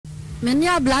meni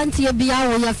ablantie bia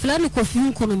wo ya fla no kofi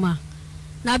nkonoma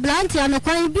na ablantie no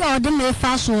kwan bi o de me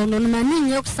fa so no mani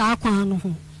nye sa kwan no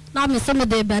ho na me se me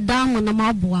de bedam na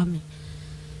maboa me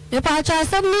pa cha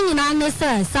sem ni nyina ne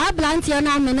se sa ablantie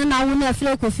na me na wo na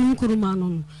fla kofi nkonoma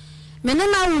no me na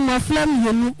wo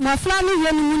mafla no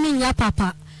yenu ni nya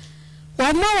papa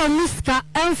wa ma wa miska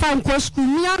enfa nko school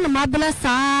mi anu mabele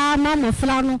sa ma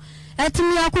mafla no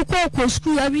etimi akukọ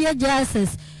school ya wi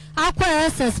JSS akwa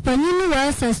SS panyin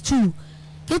wa SS2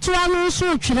 kitwa no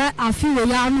so twere afi we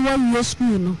ya no wa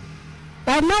school no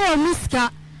o ma wa miska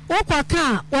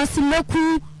ukwa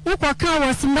wasimeku ukwa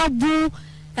wasimabu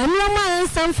enoma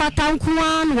ensem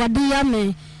fatankuwa no wade ya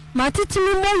me matitimi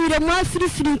mo wire mo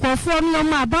afirifiri nkofo no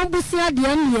ma bambusi ade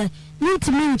anie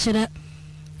ntimi nkyere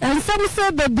ensem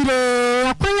se bebire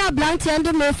akwanya blanti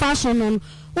ande me fashion no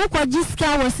ukwa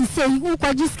jiska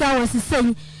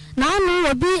wasisei na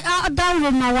anu obi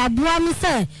adawo ma waboa mi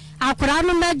se akura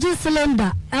no meji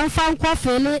cylinder enfa nkwa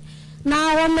fele na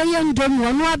wo meye ndom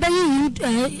wo no abayi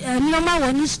enoma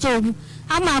woni stove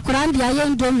ama akura ndi aye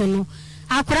ndom no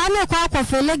akura ne kwa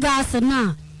fele gas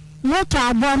na moto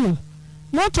abono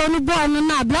moto no bo no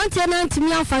na blanti na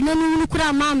ntimi amfane no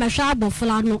wukura ma mehwa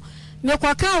abofla no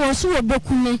mekwaka wo so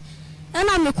obekume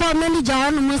ena me kwa manager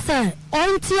onu mo se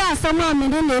onti asama me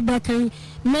ne ebakan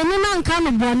meni na nka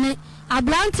no bone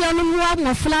ablanti anu mu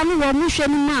amofla no wo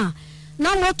muhwenu ma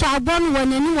na moto abon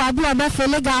wonani wa bia ba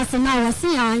fele gas na wose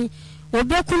yan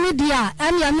obekunu dia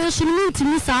ena me hunu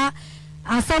ntimi sa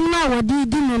asam na wodi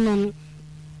di no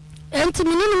enti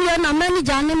mininu ye na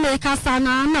manager ne me kasa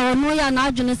na ono ya na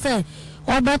adwene se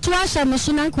obeto ahye me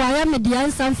hunu nko aya me dia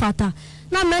nsam fata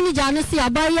na manager ne si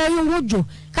abaya yi wojo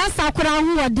kasa kura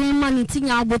hu wodin mani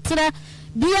tinya abotre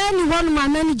bia ni wonu ma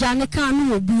manager ne kan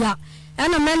no obia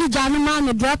ena manager ne ma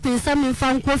ne drop nsam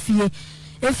mfa nkofie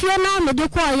efie na me de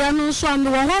kwa ya no so ame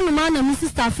wo honu ma na mi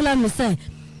sister fela me se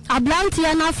ablanti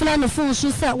ya na fela ne fon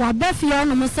so se wa ba fie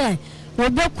onu me se wo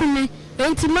bekume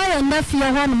enti ma ya na fie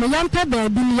honu me yampe ba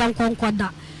bi ni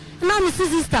yankonkoda na mi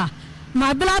sister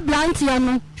ma blanti ya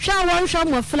no hwa won hwa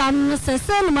mo fela no se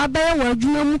no ma ba ya wa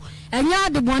adwuma mu enya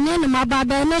de bone ne ma ba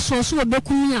ba ne so wo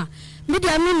bekumi a me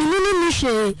dia mi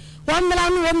hwe won mra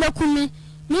no wo bekumi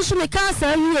mi so me ka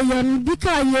sa wiye ya bi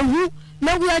ka yehu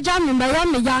na wi aja me ba ya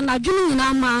me ya na dwunu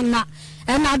nyina ma na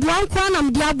na do ankwa na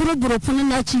me dia buruburu punu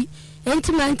na chi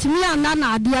enti ana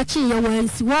na ade a chi ye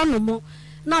wansi wono mo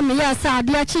na me ya sa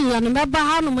ade a chi ye no me ba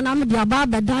ha no na me dia ba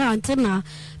da ante na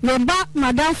me ba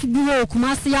madam fi bi wo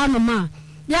kuma se ya no ma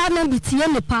ya na bitie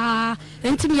ne pa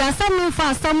enti me ya sa me fa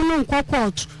asam no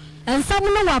nkokot ensam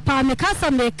no wa pa me ka sa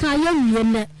me kan ya wiye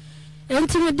ne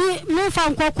enti me di me fa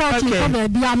nkokot ko ba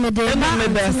bia me de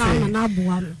na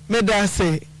boa me da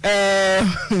se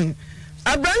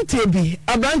Abrante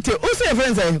o se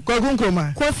friends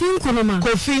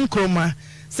kofi nkroma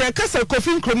se kasa kofi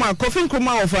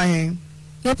nkroma of ahen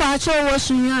e pa cho wo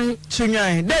sunyan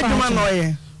de duma no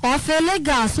ye o fele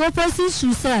gas o pesi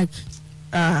suicide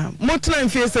motna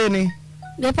mfie se ni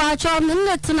de pa cho me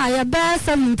netina ye be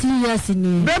 17 years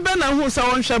ni bebe na hu sa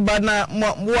won hwe ba na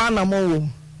wo na mo wo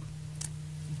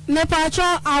me pa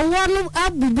cho awonu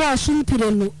abubu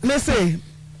asumpire no me say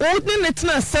Odin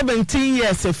netina 17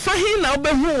 years. Fahin na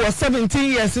obehu was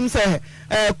 17 years. Him say,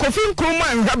 Kofi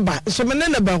Nkrumah and Rabba. So me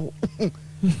ne ba.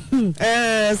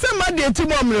 Say ma de ti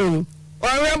momre. O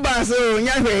Rabba so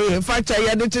nya facha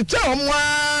ya de chicha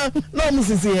omwa no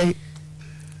musisi.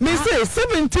 Me say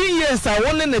 17 years I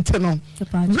won net no.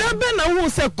 Rabba na hu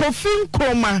say Kofi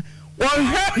Nkrumah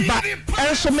Rabba.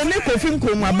 So me ne Kofi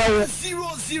Nkrumah ba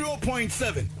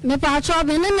 0.7. Me pa cho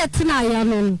me netina ya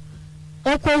no.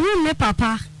 Okohu me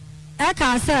papa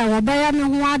eka se wo baya me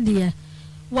ho ade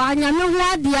wa nya me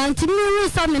ho ade anti me hu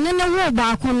sa me ne ho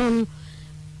ba ko no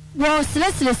wo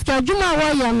selesele ska djuma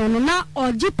wo ya no na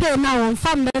ojipe na won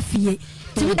fa me fie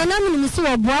ti bi na me se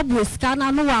wo boabu ska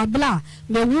na no wa bla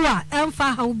me wu a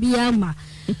emfa ha obi ama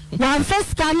wa fa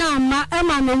ska na ama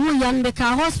ema me wu ya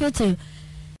nbeka hospital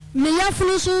me ya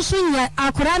funu sunsun ya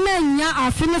akura na nya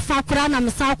afini fa kura na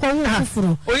me sa ko wu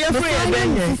fufuro o ye funu ye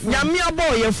denye nyame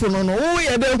abo ye funu no wo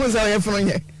ye de hu sa ye funu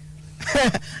ye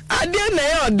ade na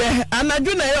ye ode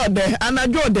anaju na ye ode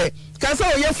anaju ode ka sa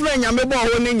o ye funu nyame bo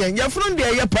ho ne nye ye funu de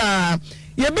ye pa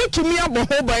ye betumi abo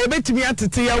ho ba ye betumi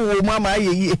atete ya wo mu ama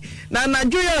ye ye na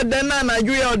anaju ye ode na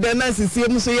anaju ye ode na sisie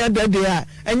mu so ye de a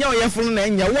enye o ye funu na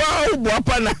nya wo bo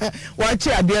apa na wa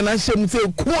chi ade na hyem se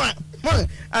kwa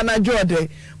anaju ode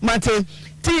mate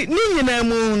ti ni nyina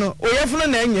mu no oyefunu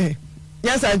na enye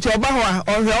nyasa nche oba ho a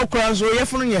ohwe okra so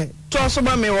oyefunu nye to so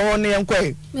ba me wo ne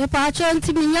enkwai me pa cho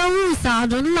nti mi nya hu sa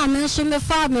do na me so me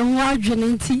fa me ho adwene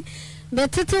nti be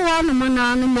tete wo no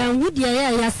na no me hu de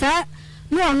ya sa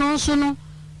no ono nso no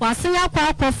wase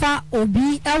akwafa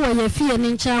obi ewo ye fie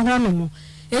ne nkyɛn hɔ no mo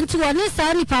enti woni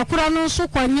saa nipa koro no nso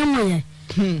kwanyem ye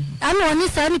ana woni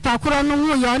saa nipa koro no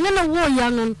wo ye ɔne no wo ye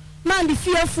no na de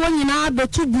fiefo nyinaa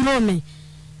betu buro me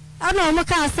ana o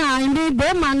maka sa inde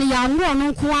be ma ne ya wo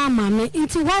no nko ama me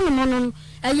enti hɔ no no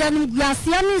ɛyɛ no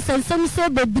guaseɛ ne nsɛnsɛm sɛ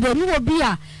bebre ne obi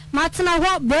a matena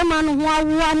hɔ be ma no ho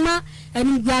awo ama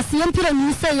ɛni guaseɛ mpira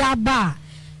ni sɛ ya ba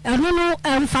ɛno no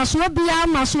ɛmfaso bia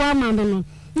maso ama me no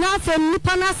na fa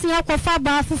nipa na se akɔfa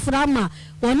ba foforo ama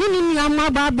oni ni nua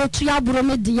ba betu aburo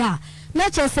me dia na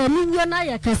kyese ni wie na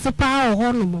ye kese pa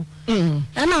ho no mo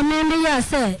na me me ye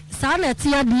se sa na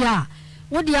tie dia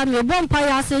wo dia me bo mpa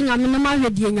ya se nyame no ma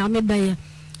hwedie nyame beye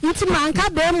nti manka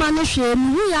be ma no hwe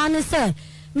mu ya ne se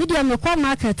me dia me kwa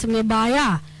market me ba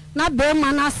ya na be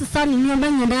ma na asesa ni nyoma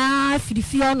nyina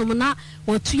firifie no mo na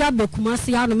wotu ya bekuma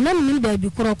se ya no na me ba bi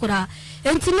korokora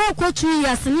enti na okotu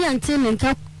ya se ne ante ne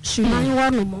nka shuman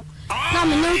wono mo na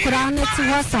me nkura ne ti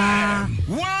ho saa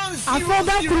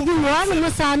afoda kurugu wono mo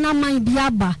saa na man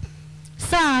biaba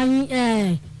saa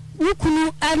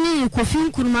ukunu ani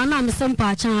kofin kuruma na me sempa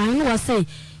achan no wose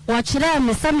wo kire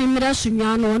me sami mira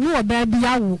sunwa no no oba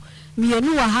biawo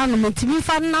mienu wa ha no mtimi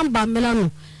fa number mela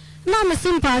no na me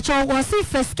sempa achan wose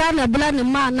feska na bela ne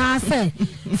ma na se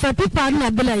fa pipa na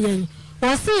bela yen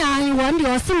wose an won de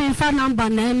wose me fa number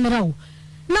na mira wo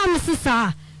na me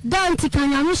sisa danti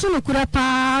kanyame so no kura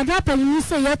pa da panyi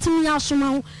se yatimi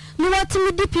asoma no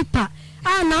watimi di pipa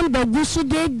a number gusu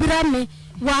de brame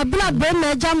wa bla be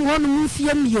majam wonu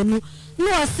mfie mienu no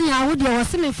osi a wo de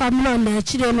wose me family na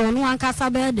chire no no ankasa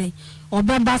be de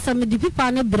obeba se me di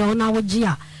pipa ne bre na wo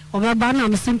gia obeba na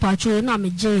me simpa chu na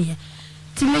me je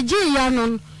ti me je ya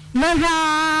no me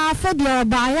ha fa de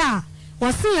oba ya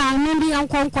wose ya no bi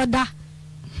ankonkoda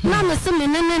na me se me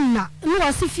nene na no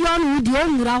wose fie no di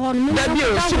onwura ho no da bi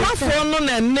o sumafo no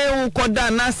na ne wo koda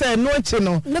na se no chi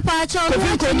no me pa cha no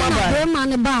kofin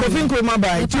ko ma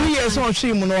ba 2 years on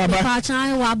hwe mu no waba me pa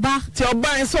cha wa ba ti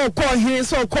oban so ko hin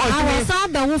so ko hin awo sa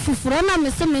ba wo fufuro na me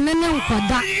se me nene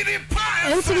nkoda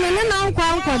enti me nene na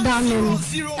nkoda no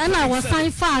na wo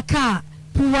san fa aka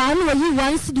puwa no yi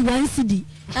 1 cedi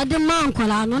e de ma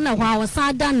nkola no na wa wo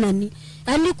sa da nani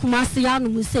ani kumase ya no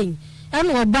musen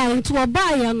eno oba enti oba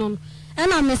ya no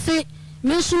na me se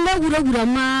me su na wura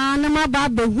ma na ma ba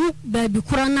behu ba bi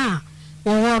kura na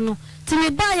wo no ti me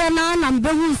ba ya na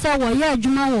behu se wo ya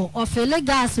adwuma wo ofele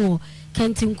gas wo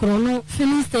kentin kro no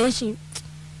filling station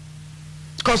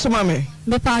customer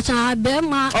me pa cha be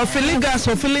ma ofele gas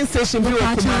o filling station bi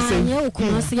o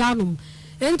kumase ya no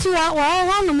enti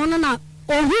wo no mo na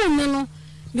ohu mi no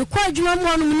me kwa adwuma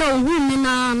mo no na ohu mi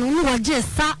na no wo je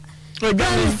sa o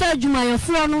sa adwuma yo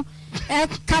fo no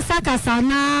kasa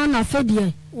na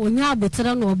fedie onya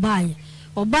abotere no obaye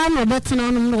oba no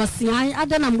betena no no wasian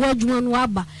adana mbo adwuma no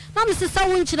aba na me sesa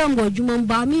wo nkire mbo adwuma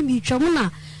mba mi twam na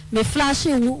me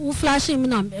flashing wo flashing mi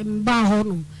na mba ho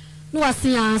no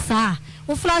wasian sa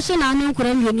wo flashing na ne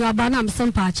nkura mienu aba na me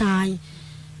sempa chan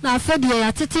na fedie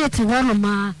ya tetete ho no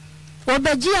ma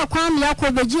obeji akwa me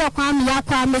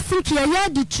yakwa me sinki ya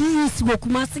di 2 years go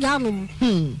kuma siga no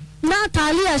na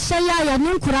tali ya sheya ya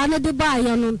ne nkura ne de ba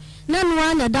ya no na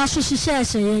nwa na da so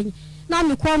hihye na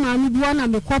me kwa ma me buo na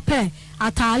me kope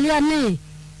atalia ne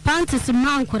panties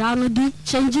man kora no di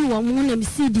change wo mu na me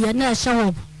sidi na ehye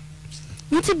ho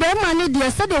nti be ma ne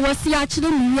de se de wasi a kire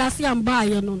mu wiase amba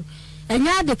ya no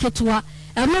enya de ketua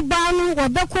eno ba no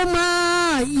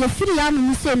obekoma ye firi ya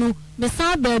mu se no me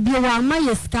sa ba bi wa ma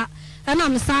yeska na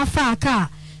me sa fa aka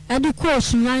e de ko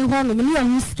sunyan ho no me ya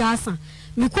muska asa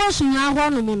me ko sunyan ho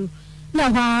no mu na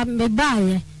ha me ba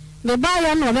ye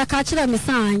no obeka kire me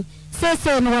san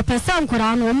se no wopesa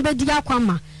nkora no mbedi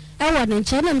akwama ewo ne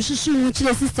nche na msusu mu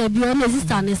kire sister bi o na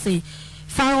sister ne se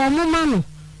fa omuma no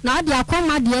na ade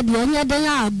akwama de enye den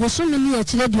a boso me ne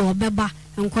kire de obeba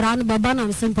nkora no baba na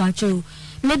msimpa acho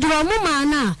me de omuma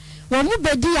na wo mu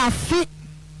bedi afi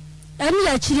emi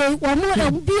ya kire wo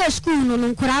mu bi school no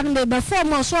nkora no be fa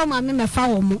mo so ma me fa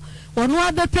wo mu wo no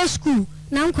abepe school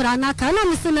na nkora na ka na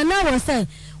msene na wo se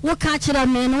wo ka kire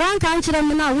me no wan ka kire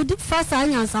me na wo di fa sa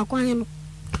anyansa kwan no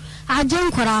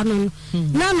ajen kora no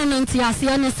na no nti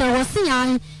ase ne se wo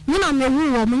sian ni na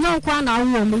mewu wo mu nyankwa na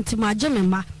wo mu nti ma je me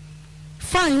ma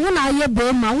fine wo na ye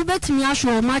be ma wo betimi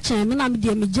ahwo ma chen me na me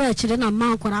de me je akire na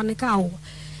ma kora ne ka wo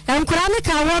enkora ne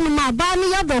ka wo no ma ba ne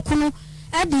ya dokuno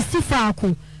e di sifa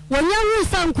ko wo nya hu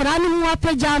sa nkora ne mu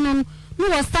apagya no no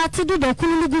wo start do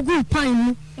dokuno no gugu pan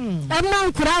mu e ma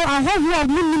nkora ahohwo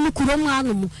mu ni kuro mu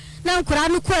anu mu na nkora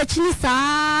ne ko akini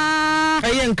saa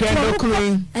eyan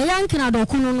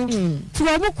dokuno no ti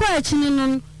wo ko akini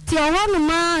no ti owo no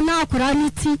ma na akora ne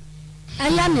ti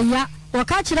eya ne ya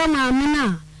waka kire maame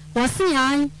na wose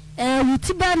yan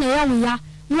wuti ba na ya wuya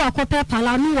no akope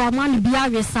pala no wa ma ne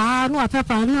biawe saa no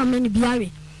apepa no ma ne biawe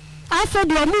afa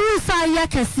do mu sa ya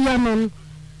kase ya no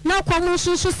na kwamu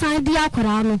sunsu san di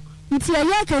akora no nti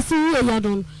ya kase wi ya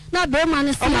don na be ma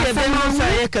ne sa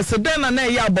ya kase den na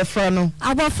ya abofra no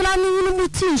no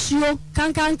muti nsuo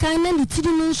kankan na ne tiri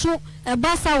mu nso e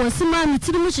basa wose ma ne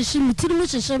tiri mu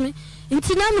hyehye me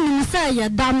nti na me sa ya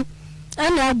dam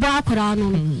ena ebo akora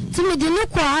no ti me de ne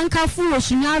kwa ankafu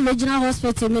Osunya Regional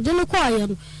Hospital me de ne kwa ya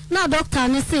no na doctor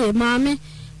ne say maame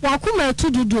wakuma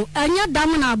etududo enya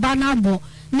dam na aba na abo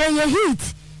na ye heat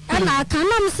ena aka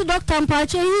na me se doctor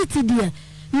mpache heat die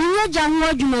niye janwo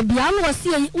adwuma bia na wose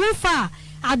wonfa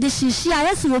adehihia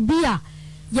yesi obi a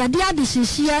yade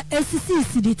adehihia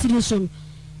esisi di tiri so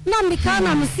na me ka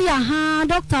na me se aha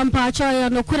doctor mpache ya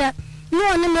no kura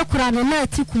no ne me kura na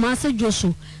ati kuma se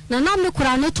dwoso na me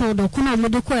kura ne todo kuna mo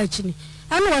de ko akini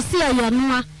ena wose ya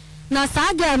noa na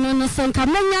saga no senka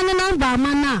manya ne namba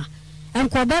mana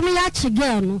enkoba me ya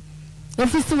chige no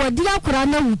ofisi wadi akora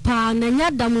na wupa na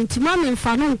nya dam ntima me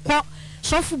mfa no nko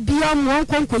sofu bia mo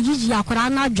nko yiji akora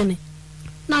na adwene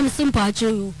na me simple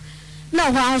acheyo na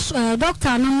wa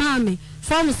doctor no na me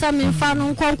form sa me mfa no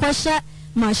nko hye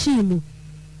machine mu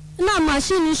na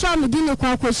machine so am di ne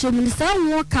kwa hye mu sa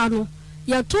wo ka no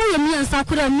ya to ye mi ansa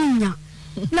kora minya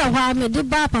na wa me de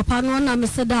ba papa no na me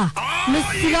seda me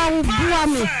sira wo bua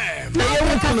me na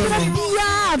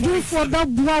ya do for the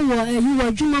bua wo you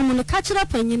adwuma mu no ka kire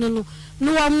panyine no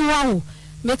wa muwa wo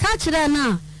me ka kire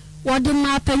na wo de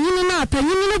ma panyine na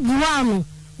panyine bua no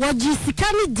wo ji sika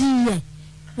ni diye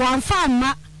wa mfa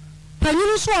ma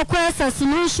panyine so akwesa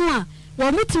sinu so a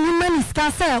wo mutimi mani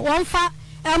sika se wo mfa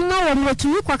emma wo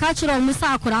mutumi kwa ka kire wo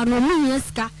sa akora no mu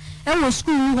sika e wo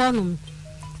school ni ho no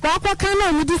kwa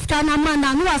kana mu diska na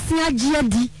mana no asen agye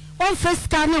di on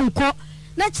feska na nko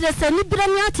na kire se ni bra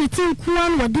mi atete nkuwa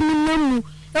no wodi minnamu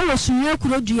e wo sunye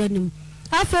kurodua nim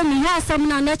afa mi ya asam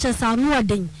na na kyesa no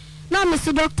wodin na me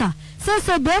se doctor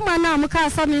se be ma na amka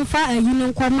asam mfa ayi ne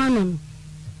nkoma no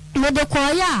me de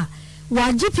koya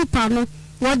waji pipa no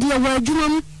wodi e wa adwuma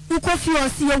mu ukofi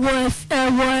osi e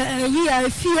wo yi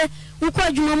afie ukọ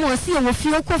adwuma mu osi e wo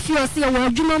fie ukofi osi e wo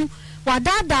adwuma mu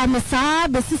wadada me saa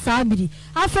besi saa biri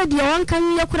afa de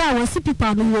wankan ye kura wasi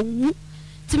pipa no wo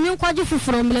timi nkwaje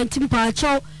fufuro mlantim pa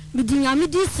acho midinyame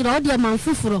di sira ode man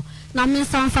fufuro na me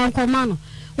sanfa nkoma no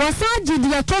wasa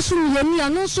gidi atosu yemi ya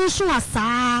no sunsun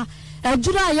asa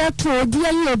adura ya to odi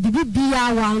ya bibibia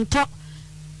wanto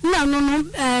na no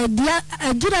dia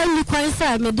adura ni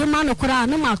kwansa me de ma no kura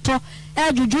no mato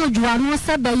edwodwo anu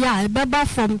sebe ya ebeba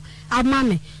fom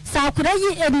amame sa kura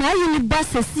yi na yi ni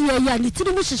basesi ya ni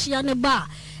tiri mu hihia ne ba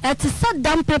eti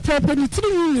sadam pepepe ni tiri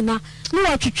nyina no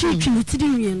watwitwi ni tiri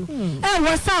nyino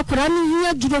wo sa kura ni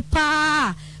hia duro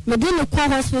pa me de ne kwa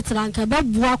hospital anka ba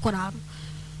bua kura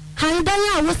handan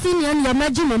ya wo senior ne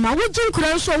maji mama wo jin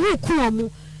kura so wo ku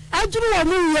omo aduru wo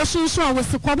mu ye sunsun a wo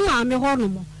se kwa ma me ho no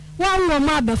mo wa wo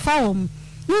ma be fa wo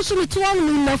nso mi tuwa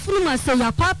mu na funu ma se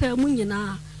ya papa mu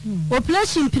nyina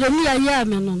operation premier ya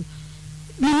me no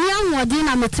ni anwode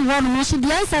na meti wo no so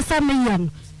dia sasa me yam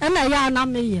na ya na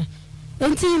me ye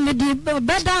enti me di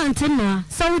beda antina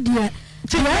saudi ya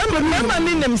mama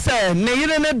ni nem se ne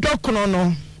yire ne dokono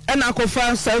no na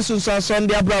akofa sansuso so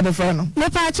ndi abrabo fa no me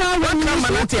pa cha wo ni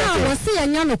wo se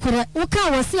anya no kore wo ka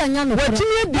wo se anya no kore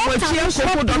watimi edi mochi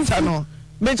akoko doctor no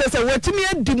me che se watimi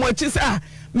edi mochi sa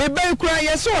me bai kura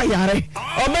yeso yare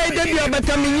obai de bia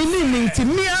betamini ni nti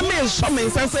mi ame so me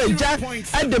sasa ja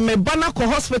ade me bana ko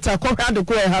hospital ko hade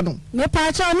ko ha no me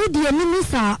pa cha no de mi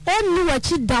sa onu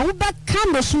wachi da wo ba ka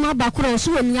mesuma ba kura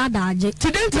so wani adaje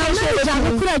tidenti so ja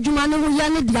kura adwuma ne wo ya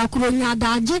ne dia kura nya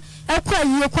adaje ekwa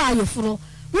yiye kwa ayefuro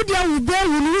wudi a wube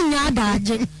wunu nya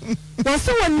adaje wo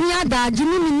so wani adaje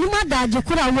ni nima adaje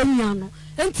kura wonya no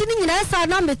enti ni nyina sa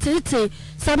na metete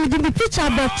some the picture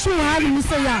but true how you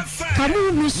say ya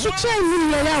kamu mi suche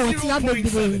ni ya wati ya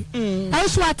bebire I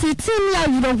so atete ni ya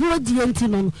yiro ho di enti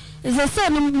no is a say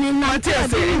ni na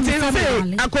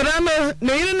akora no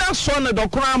ne yiri na so na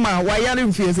dokora ma wa yare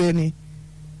mfiese ni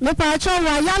me pa cho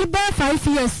wa yare ba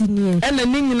 5 years ni ena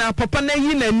ni nyina papa na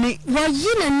yi na ni wa yi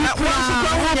na ni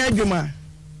kwa nya adwuma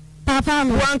papa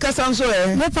no wan kasa so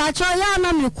me pa cho ya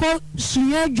na me ko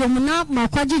suye dwom na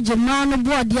makwaje jema no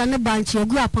board ya ne banchi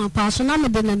egu apampa so na me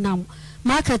de nam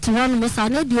market one me sa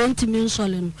na de ontimi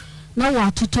nsole no na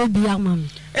wa toto bia ma me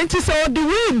enti so the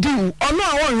we do ono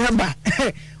a won heba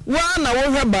wa na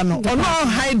wo heba no ono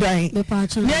haidan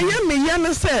ne ya me ya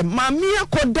no se ma me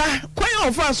akoda kwan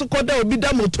ofa so koda obi da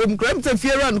motom kram se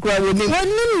fiera no kra woni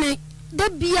woni de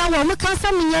bia wo me kan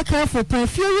sa me ya careful pa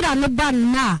fiera no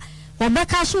ban na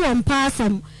wabeka so won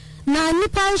pasam na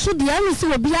nipa nso de ami se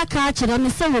obi aka akire me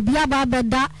se obi aba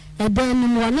beda eden ni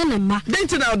mo ne ma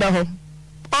denti na oda ho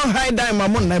on high dime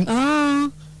mamon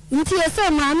nam nti ese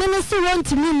ma me ne se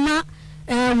wontimi ma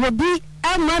obi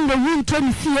ama me wunto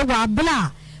ni fie wa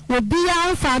bla obi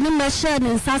ya nfa ne me share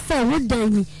ne nsa se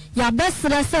wodan ya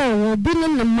besre se obi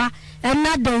ne ma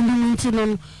ena dan ni nti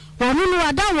no wonu no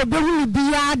ada wo behu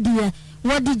bi ya de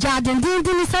wodi jaden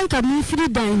din sanka mi firi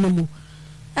dan no mu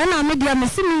ena me dia me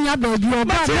simi nya ba du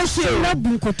oba be shi na bu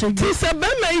nkotogu ti se be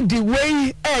mai di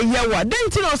wey yewa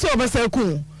denti no so obesa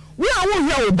ku we a wo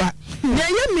hwe oba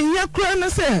ye me nya kura na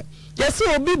se yesi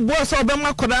obi bo so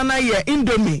obema koda na ye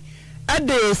indomie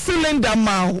ade cylinder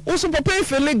ma wo so papa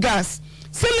fele gas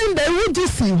cylinder wo di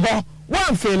si ho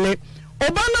wan fele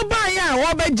oba no ba ya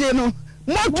wo beje no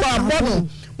moto abono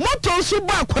moto so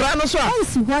ba kora no so a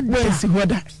wensi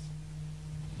hoda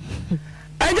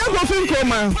I just go film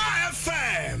coma.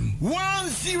 FM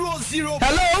 100.7.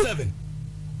 Hello.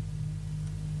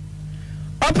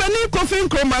 Opening coffin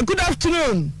coma. Good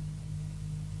afternoon.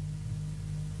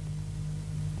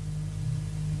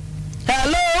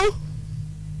 Hello.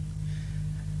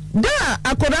 Da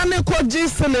akodane ko G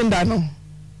cylinder no.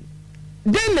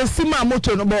 Den ne sima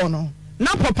moto no bo no.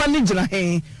 Na papa ni gina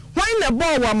he. Why na bo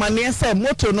wa mane se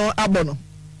moto no abono.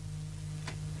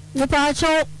 Nipa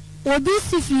cho obi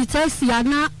sifri taxi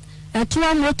ana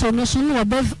etua moto no so no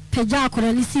obe peja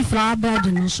akora ni sifra abad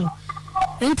no so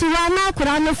enti wa na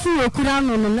akora no fu okura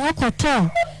no no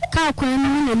ekoto ka akora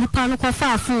ni na nipa no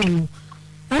kwafa afon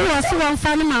ani wase wan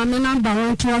fa ni ma me number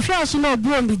won to hwe so no obi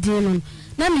ombi din no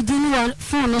na mi din wa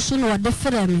phone no so no de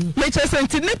frɛ me me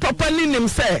chesenti ni papa ni nim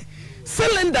se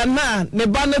cylinder na ne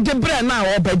ba no de bre na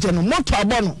obeje no moto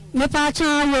abono me pa cha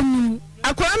woni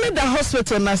akora me da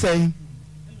hospital na say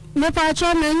me pa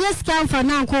cho me nye scan for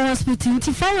na ko hospital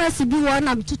nti pharmacy bi wo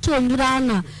na tutu ndura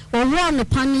na wo no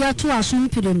pania to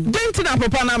asumpire no denti na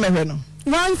papa na mehwe no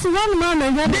once one man me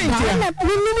we na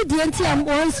minnu di enti am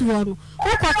once wo no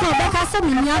wo kwaka obeka se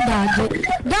me nya daage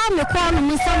da me kwa no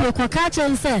me se me kwaka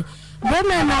chen se be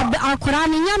me na akora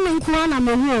ne nya me nko na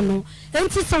me hu no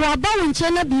enti se wa ba wo nche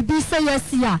na bibi se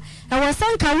yesi a e wo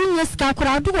sanka wunya ska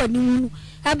akora do wani hu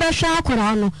ebe hwa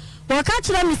akora no waka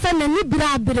kire mi se na ni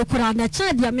bira abere kura na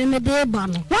cha dia me de ba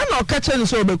no wana okache ni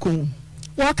so obeku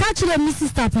waka kire mi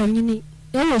sister panini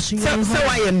e wo su se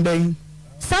wa ye ndai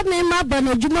sab me ma ba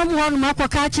na djuma mu hono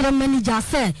makoka kire manager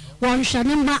se won hwe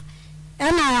ni ma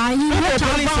e na ayi wo cha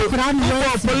ba kura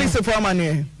no police for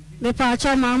mane me pa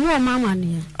cha ma mu o mama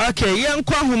ne okay ye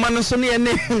nkwa homa no so ne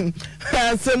ne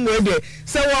asem we de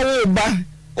se wa wo ba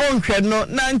onhwe no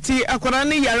nanti akora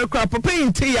ne yare kra papa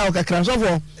yinti ya okakra so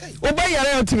fo oba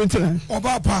yare otimitira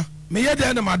Oba pa me ye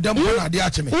de na madam na de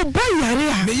ache me oba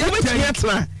yare a me ye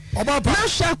tira Oba pa na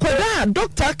sha koda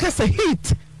doctor kasa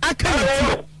heat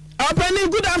akara opening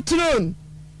good afternoon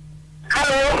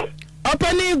Hello.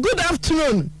 Opening good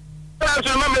afternoon Good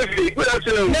afternoon. Good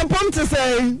afternoon. Then pom to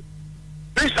say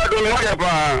Please I don't know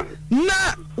pa.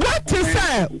 na what is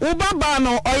say oba ba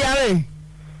no oyare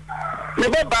Me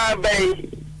ba bay.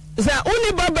 za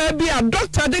uni baba bi a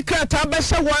doctor de krata be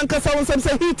hye ho ankasa won sem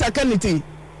say heat akanity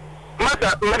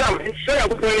Madam, so ya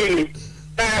ko ni.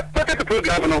 Protect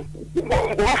program no.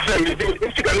 Wo friend me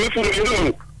si kan me fu ni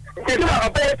no. Ke na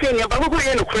abaya ke ni ba ko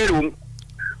ye no kwere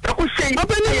ta ko sei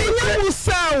open ni nya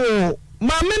musawo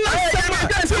mama na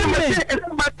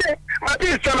Mate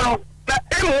sama na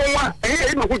enwa e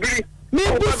no ko diri. mi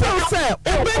busa say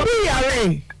obebi yare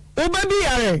Ni me bi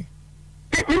yare.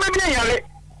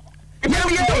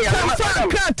 Some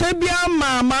crate be a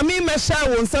mammy mesha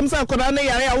won some sakoda na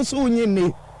yare also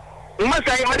unyi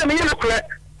Masai, madam, you know,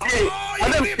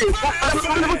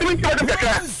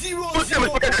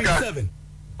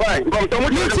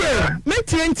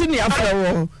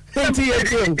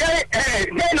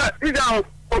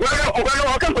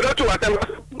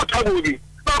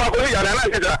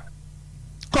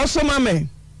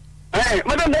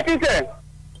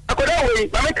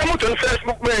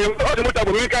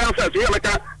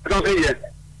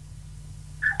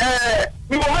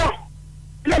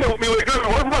 no, we were going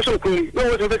to also cool. No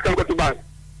one this can go to bank.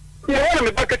 You want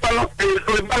me back at Palo,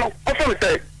 often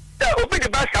say, open the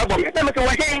back album. Let me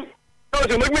say, no,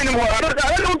 to make me more. I don't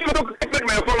want to expect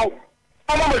my follow.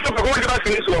 I'm almost going to back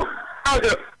in this one. How's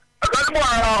it? I got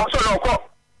more, so no call.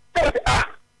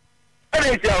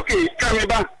 Okay, come me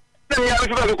back. Let me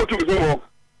have to go to the war.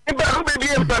 If I don't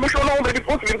be permission, nobody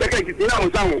puts me back in the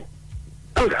house.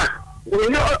 We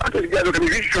know how to get the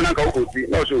musician and go to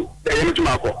no, so they are to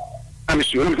Marco. I'm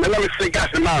sure. Let me say, gas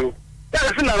and man. That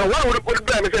is another one would put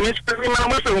them as a mystery. My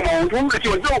muscle amount, who let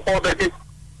you know all that.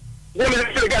 Let me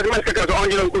say, gas, my second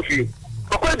on your coffee.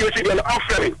 Of course, you should be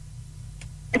offering.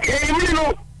 You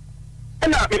know,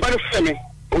 and not be by the family.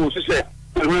 Oh, she said,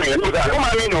 no, I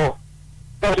know.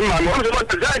 My mom was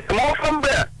to die more from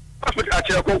there.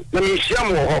 Hospital, let me share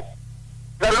more.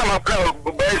 That's my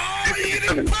proud best.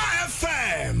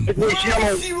 It was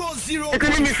Yamo. It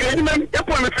can be family. The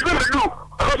point is, I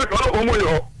was a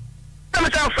little I'm a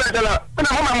child friend, and I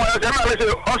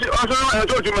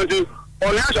told you,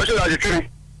 or now I should have a tree.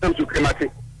 I'm too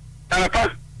climatic. And I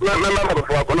passed my member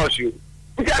before I pronounce you.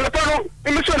 I'm a tunnel,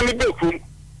 and the son of me built room.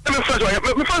 I'm a first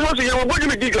one to you, what do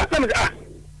you dig? Let me ask.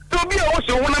 So be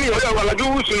also one of you, I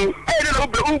do soon. I didn't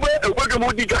hope the Uber and what the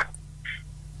more digger.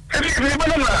 If you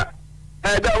remember,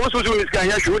 that was what you can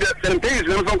show that 7 days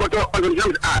from what I'm going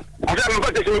to ask. I've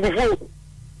got this before.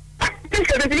 Think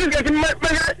that it is getting my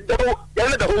the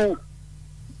whole.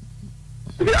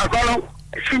 They are going to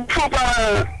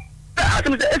I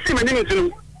think the estimate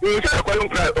to you tell a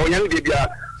or young baby.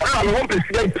 I'm home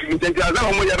president.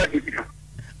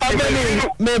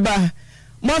 Meba,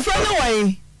 my friend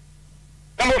away.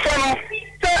 I'm a friend.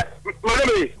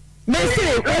 Messi,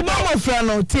 Obama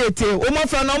friend, Tete, Oma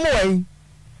friend away.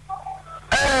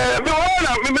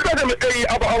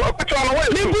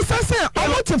 Mibusa, I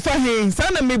want to find him.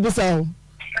 Sana Mibusa.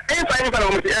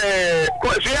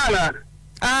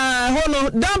 Hono,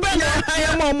 Dabana, I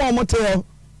am more motor.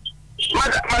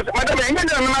 Madam,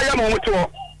 I am more motor.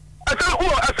 I said,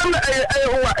 oh, I send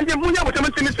a Munya with a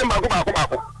Mr. Mago.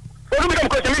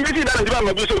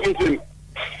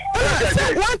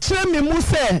 What tell me,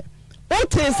 Musa?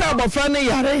 What is about Fanny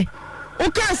Yare?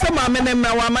 Okay, some men and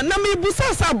my woman, Nami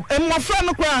Busa, and my friend,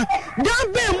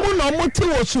 don't be Muno Motu,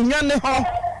 Sunyane Ho.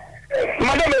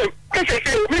 Madam,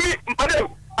 Madam,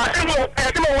 I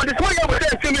think what is going on with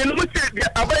them to me,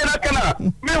 I buy a canal,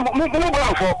 move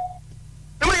on for.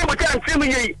 The way you can't see me,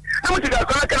 I want to go,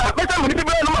 but I'm going to be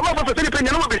a facility and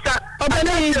be shot.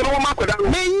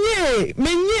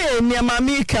 Menye near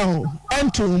Mamika,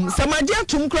 Antum, Samadia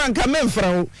Tum Crank, a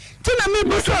memfro. Tina me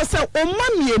Busa, O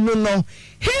Mammy, no.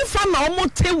 He found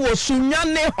almost was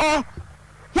Sunyane Ho.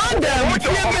 One day, what you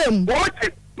what?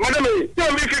 Madam,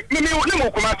 tell me, no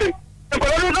Kumasi. No,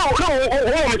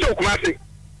 Kumasi.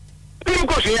 You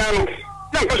go, Siano.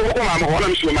 Not because of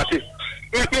I'm sure, Massi.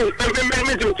 I'm going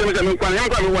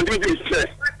to say,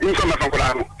 in some of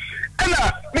Colorado. And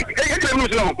I'm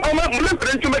not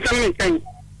to make anything.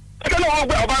 I don't know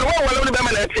about what only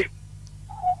Bamanati.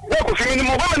 Walk of you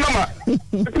more number.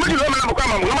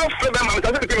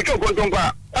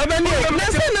 I mean,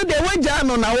 they went down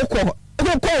on our call.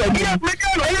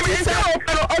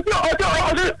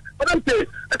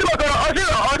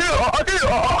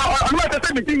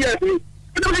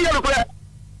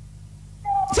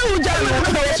 So we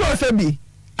just so be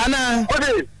Anna.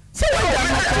 So we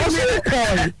just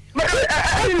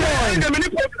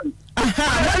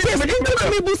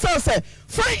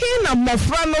Fahina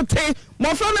Mofrano te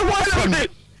Mofrano was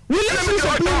we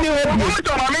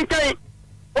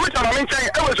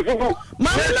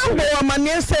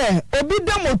say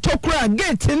Obidam Tokra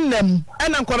gate in them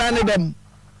and I'm Korani them.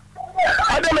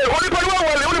 I don't know what you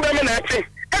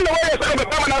and the way I said the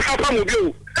permanent shop with you.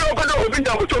 I don't know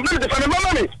Obidam to make the family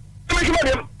money.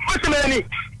 What's the money?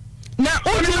 Now,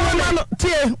 Uji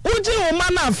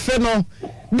Omana Feno,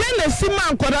 then the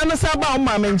Siman Korana Saba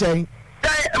Mamma.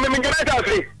 I mean,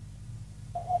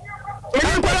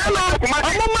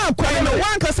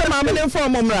 one customer, I'm in for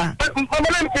Mumra.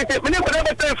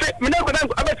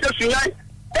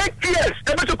 8 years,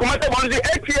 ever to come out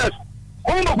 8 years.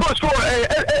 Only goes for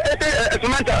a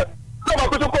matter. No, I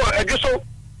could call a Jusso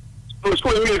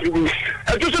school. A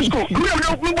Jusso school. We have no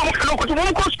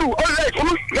school. All right,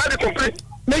 got it complete.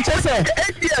 Make us say 8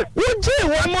 years. Would you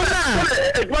one more?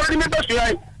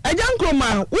 A young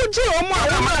woman, would you one more?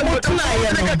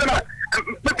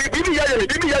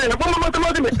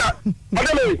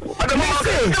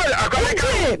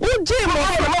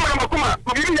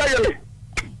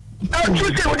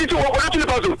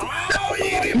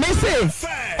 Missy,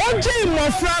 Oji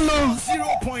Mofrano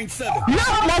 0.7. No,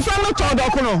 Mofrano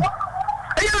Todokuno.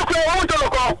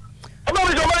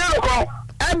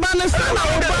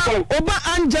 Oba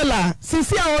Angela,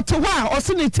 Cecilia Ottawa, or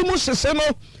Sini Timus Seno,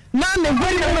 Nane,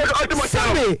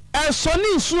 Sunday, and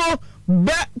Sonny Snow,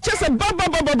 just a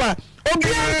baba.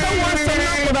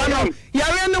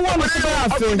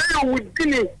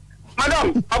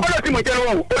 Madam, I want to tell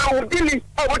you, I will give me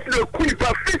what the queen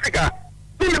of physical.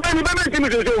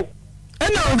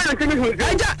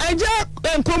 I just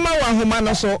come out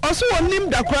Humana so also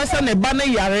named the cross and a banner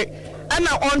yare, and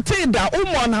I until that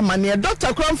Umana mania, Dr.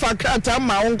 Cronfa Crata,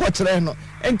 my own Cotreno,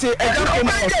 and to a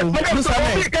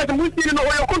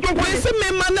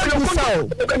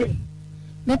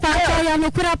young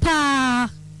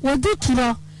wodi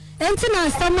turo enti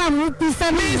na sama mu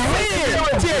pisa me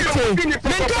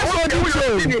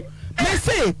me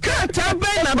say kata be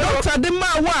na doctor de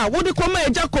ma wa wo de koma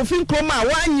eja kofin kroma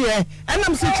wa nye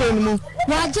enam si chemu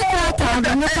wa je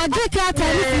kata me ka je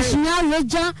kata ni fishia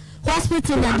leja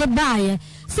hospital na de baye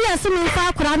si asemi fa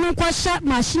akura no kwa sha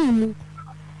machine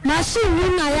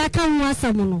mu na ya kan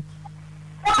wasa mu no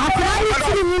akura ni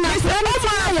tiri mu na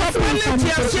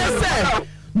ya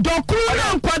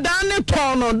dokuna nkwada ne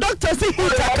tono doctor say he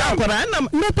taka akura na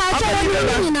me pa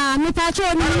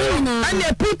cho ni na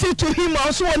and put it to him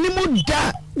also oni mu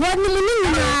da woni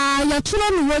mu na ya turo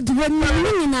ni wodi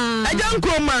woni na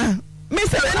ajankroma me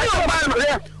say any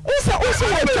oba usa wo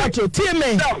chacho tie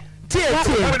me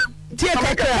tie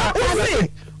kaka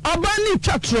usi oba ni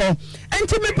twatro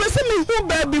enti me pese me hu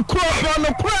ba bi kro no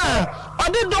kra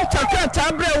odi doctor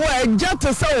kata bre wo eja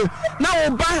to so na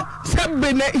oba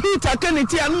sebe na hita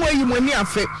kaniti anu ayi mani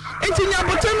afe enti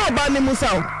nyabote no oba ni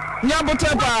musaw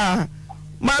nyabote pa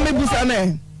ma me busa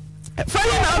ne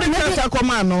fanya na odi kata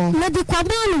koma no me di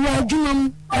kwaba no wa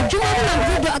adwuma na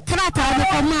video krata de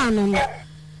koma no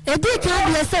edi ka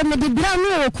de se me di bra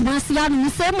no okumasi ya no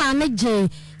se ma ne je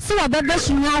se wa bebe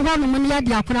shunya ho no me ya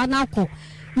di akora na akọ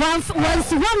once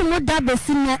one more double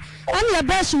sinner, and your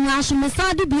best national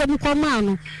side be a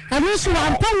command. I wish you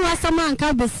are paying us a man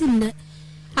can be seen.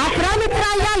 I cry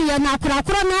and I cry.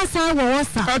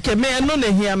 Okay, may I know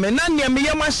here, me none near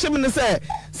me, my shimmy say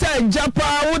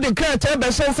Japa would the character,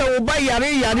 but says I will buy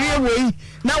Yari way.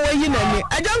 Now, you know,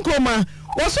 I don't come.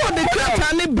 What's all the character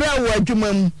and brow word you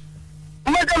mum?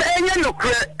 Madam, and you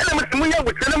cry, and we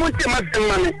would tell them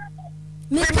money.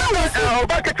 Me kawo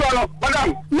baketolo madam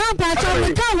na pa cho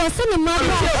me kawo sini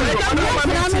mama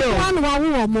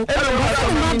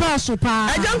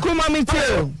ajankuma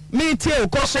mitio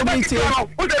koso mitio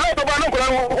o de lo ba no ko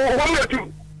wo metu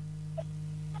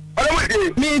ala mo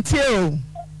mitio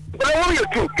wo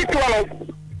metu kitwalo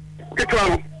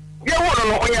ye wo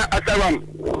no onya asaram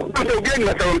so obi ni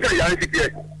asaram se ya nsitie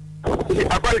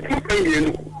akwali ti pen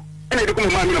yenu ene de ko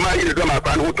ma ile do ma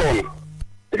pa no to no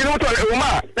If you want to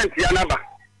Uma, send Yanaba,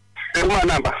 Uma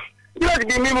number. You have to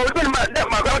be me more than my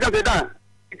brother say that.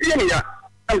 Yeah,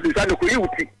 I'm to the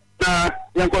Kuyuti.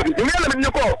 Young God, you may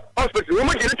have call hospital,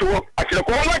 woman, you to work. I should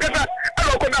call my cousin. I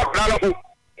don't go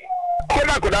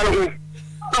down.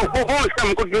 No,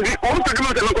 some could do the own to do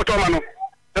the Locotomano.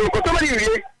 The Locotomani,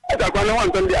 I don't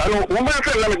want to be a woman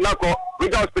friend, not call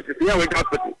with hospital, yeah, with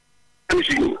hospital. And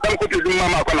she, some could do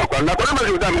Mamma Conocon, not what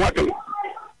you done what to.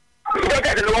 Look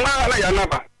at the long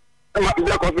Yanaba. I'm not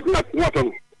black of it, not what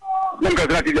on. Members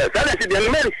that is the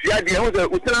element, the idea was as a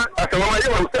woman,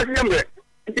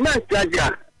 it's not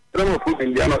Jaja, from food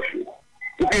in the anoshi.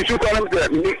 If you should call him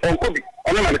on Kobe,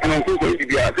 I'm not going to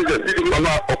be a citizen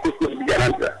or Cusco be an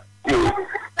answer.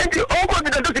 And you all got the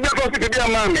doctor to be a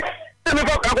man. Tell me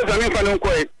about Uncle Samin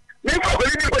Quay. Maybe for the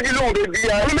you know, the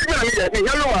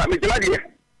yellow, Miss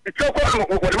it's so common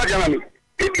for Majami.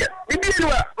 If you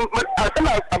are a son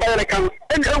of American,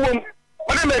 and a woman,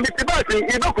 whatever Mr. Bassing,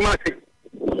 you don't come at it.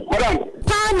 Madam,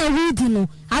 Pana Vidino,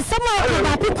 as some of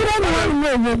the people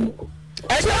room.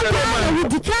 I don't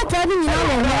declare having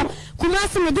your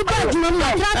Kumasi with the bedroom,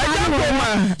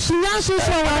 she now she's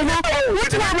what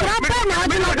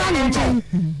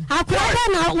I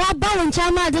cried out what balance I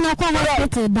didn't come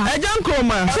hospital. I don't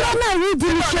come. I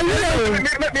reading show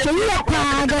you a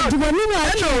card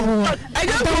I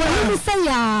don't say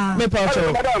me pacho.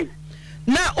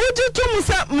 Now uji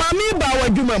tumusa mami ba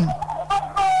wajumam.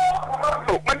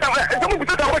 Madam, don't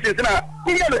put that watches now.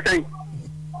 You understand?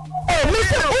 Oh,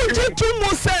 Mr. Uji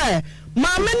tumusa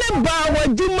mami ne ba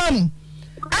wajumam.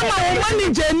 Our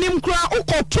manager nim kra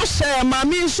uko toshe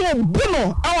mami so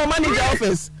buno our manager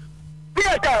office.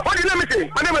 Yeah, what did you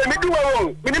say? My name is Medu.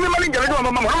 My name is manager. I'm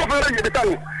a mama for the town.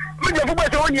 Me just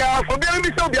for one year for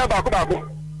being so be about Bako.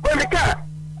 When the car,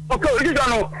 okay, this is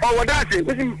on our dancing.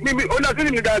 Maybe on that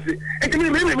in the dancing. And me,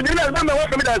 we didn't remember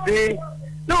what me dancing.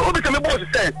 No, what the boss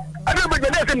said. I don't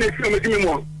believe that's in the film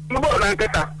anymore. My boss and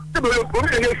Kata. The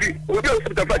nephew, we go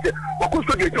to the budget. What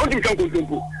could you don't think something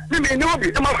simple? Maybe no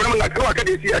be some of them like what can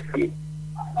they see at me.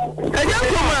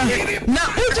 Now,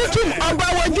 Ujitum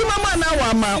about what you mamma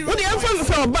now, ma. What the emphasis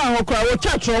about her cry or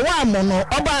chat or one mono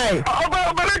or buy?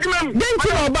 Didn't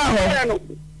you know about her?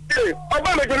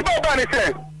 Obama, you're about Barney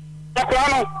said.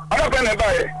 Pacano, I don't know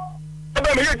about it.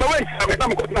 Obama, you're the way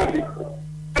I'm nothing.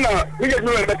 No, we just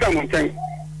know the time thing.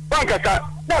 Bankasa,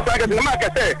 that's like the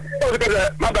market say.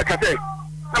 My back say.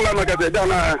 I'm not going to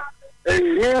down a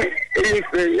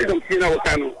don't see no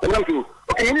time.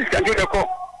 Okay, in this country, the call.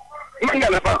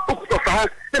 Mangalapa, Obofour,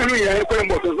 then we are going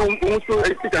to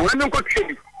sit and I'm not going to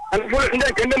and for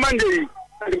the Monday.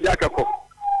 Jakako.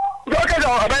 Because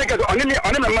on the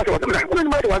matter of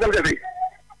the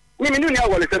Nimi Nunia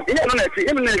was a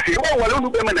immunity, or Wallu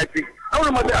Bemanati. I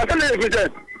don't know what I tell you.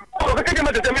 Oh, I can't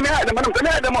imagine the man of the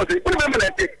put them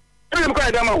at it. I'm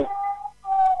quite a mo.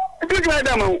 I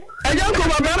don't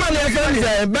come about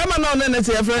Bama no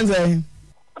nenesi your friends eh.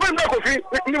 I'm not coffee.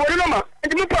 You were no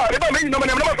and you part about me no man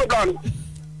never done.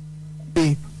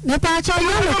 Ne pa cha yo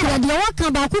no de wa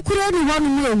kan ba kukure ni wonu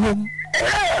mu ewom.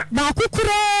 Ba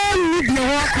kukure ni de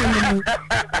wa kan mu.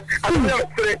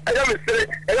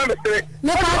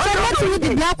 Ne pa cha what you the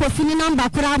black coffee ni number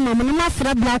kura ma mo ma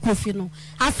fra black coffee no.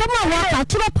 Asema wa ka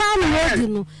turo pa no wodi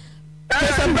no.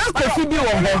 Black coffee bi wo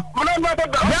ho.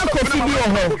 Black coffee bi wo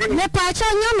ho. Ne pa cha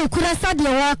nya me kura sa de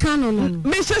wa kan no no.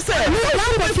 Me say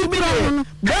black coffee bi wo.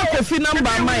 Black coffee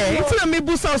number ma e. Nti na me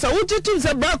bu sa wo titu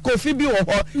say black coffee bi wo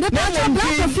ho. Ne pa cha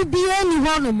black coffee bi ni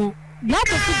ho no mo. Black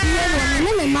coffee bi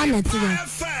wo ne ma na ti.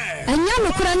 Enya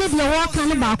me kura ne de wa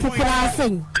kan ba kukura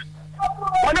asen.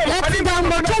 Let's down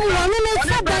bottom one and it's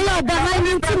a day behind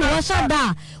you to wash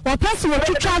da. Or pass what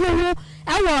you travel.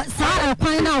 I was a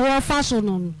quite our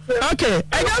fashion. Okay,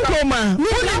 I don't go, man.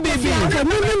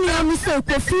 Me so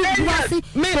coffee,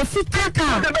 me a fit kaka.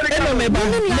 I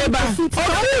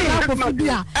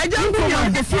don't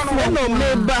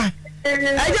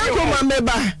go,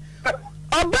 meba.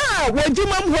 Oba, where you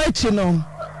mam watching on.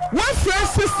 What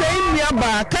friends to say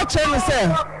nearby, catch and say,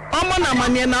 Omana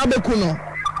Mania Nabekuno.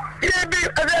 I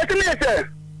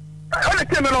want to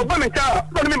tell me about my child.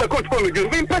 Don't remember coach for me.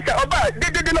 We pressure about they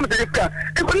did not take car.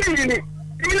 It was needing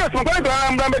you know some kind of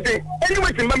ramble.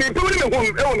 Anyway, Mammy, put him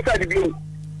home side of you.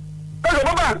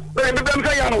 Baba, but I'm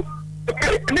saying,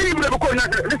 okay, need to call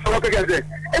this work against it.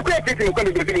 A great thing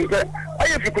coming to me. I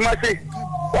have to say,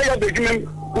 why are the human?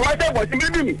 What I was in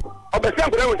me? Of the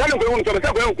sample, I was telling you to the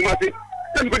sample, Kumasi.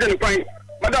 Then put in the fine,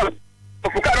 Madame,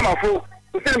 of Karamafu.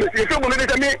 I don't make a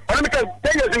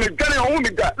home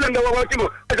with that. Let the work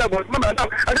as I was.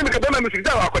 I didn't make a damage to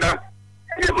Zawakoda.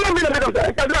 You put me in the middle of the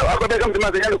I don't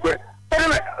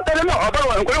know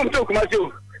about I'm going to talk about you.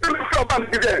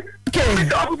 Okay,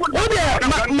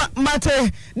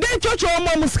 Mate, then church or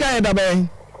mom sky the bay.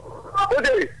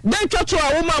 Then church or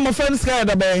woman friend sky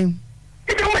the bay.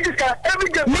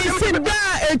 Me sit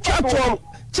there a church.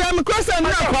 Cham cross and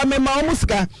now me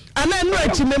mamuska and then no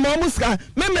chi me mamuska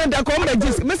me da ko me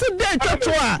dis me say dey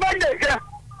twatwa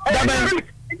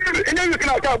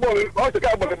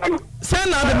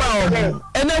send out the mouth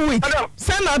and a week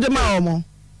send out the mouth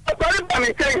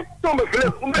Penny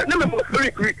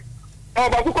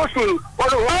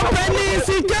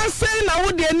si can say na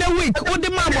wo dey na week wo dey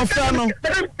mama fra no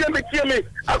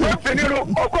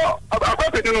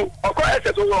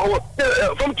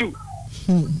from 2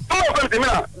 Oh, come to me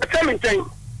now. The same thing.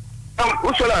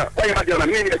 Ursula, why you had your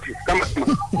name? Come on.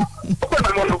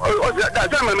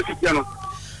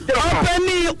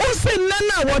 Penny, Usi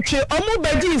Nana, watch it.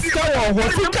 Omubeji is cover.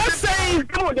 What you can say?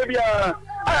 Come on, Debia.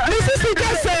 This is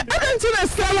can say. I don't think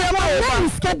it's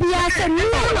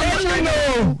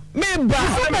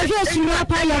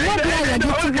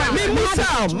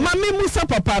Mami Musa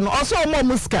Papa, also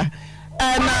Muska.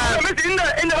 And in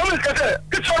the home,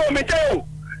 good for me, too.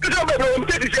 Good job, I'm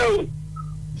taking the show.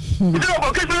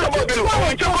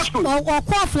 Or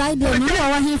call fly there, no,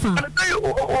 what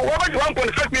you want to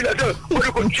expect me that you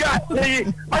could chat.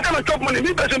 I can't talk money,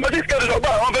 but this guy is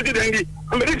about 150 dengue.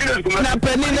 I'm a little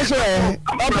penny this way.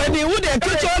 Penny, would they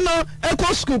teach on a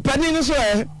cost school penny this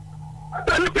way?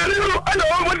 I know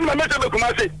what my message of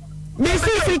Kumasi.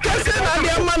 Mrs. Cassin, and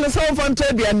the man is home from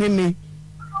Teddy.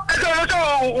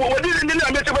 What is in the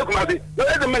message of Kumasi?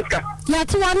 Where's the Meska?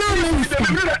 Yet one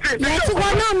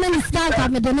minister,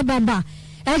 I'm a Baba.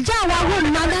 A Jawa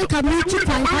woman, Madame Camus, to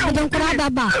find Cabin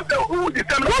Crababa.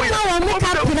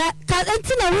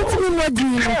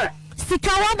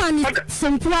 Sikawa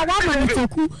Simpua woman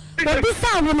Taku, but this I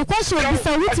will question this a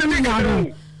written me.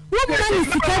 What man is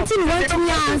the waiting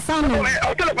your son?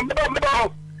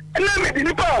 Okay, I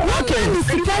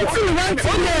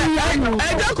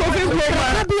don't coffee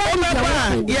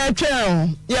program. Yeah,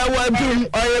 channel. Yeah, well,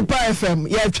 Oyerepaafutuo FM.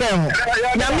 Yeah, channel.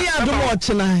 Now, me, I do watch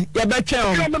tonight. Yeah, but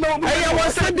channel. I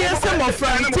was said there's some of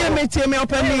friends. Tell me,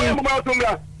 open me. No, what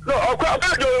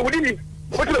is the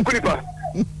Kuripa?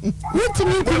 What to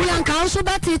me, Kurianka, also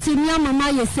that it's in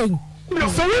Yamama, you sing.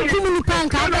 So we come in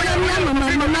Panka,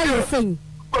 Mama, you sing.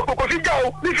 When I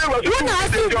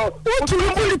see what you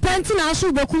will depend on our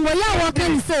sugar, what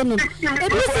can you say? If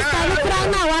this is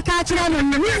I catch on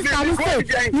and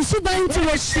you should go into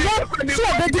a shop,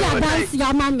 baby, dance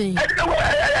your mammy.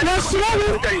 No, she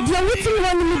you're with me,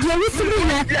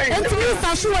 and to me,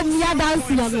 Sashu and me are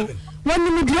dancing. when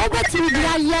you do over to the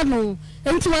yano,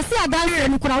 and to a sea dance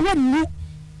and Kura.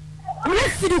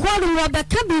 Let's see the one who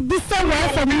can be somewhere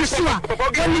from Yeshua.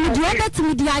 When you do over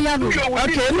to the yano,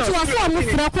 okay, it was so much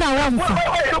for what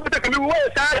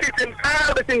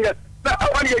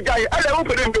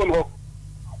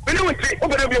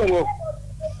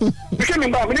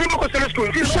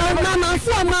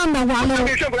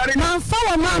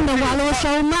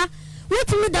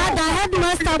me that the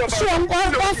headmaster show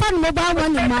often mobile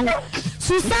money.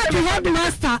 Suicide the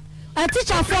headmaster. A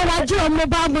teacher for what you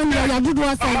mobile money ya do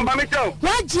was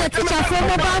what you teacher for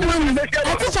mobile money.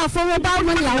 A teacher for mobile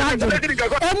money ya do. E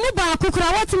mobile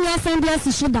kukura what me send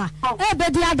yes sugar. E be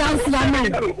dia dance ya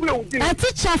man. A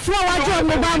teacher for what you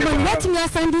mobile money what me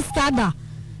send this kada.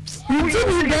 You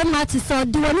didn't be much so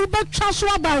do we be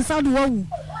trashwa ba so do we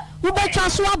be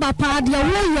trashwa ba pa dia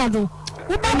wo ya do.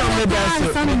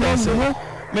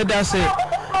 Medase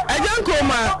ajanko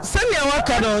ma sanya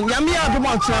waka no nyame adom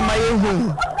atena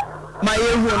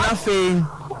mayehu na fe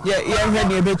ye hwe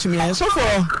ne betumi so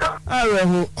for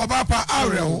areho obapa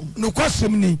areho no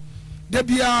kwasem ni da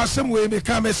bia asem we me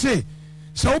ka me se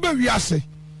wo be wiase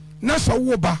na so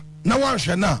wo ba na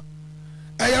wanhwe na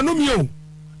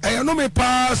eyano me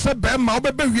pa se be ma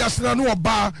wo be wiase na no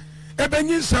oba ebe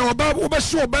nyinsen oba wo be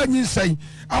se oba nyinsen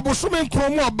abosome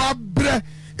nkromo oba bre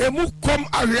emu kom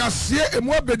awiase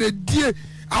emu abededie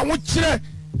awo kire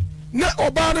na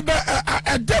oba no be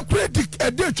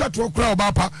ede twato kra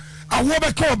oba pa awo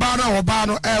be ka oba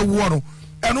no ewo no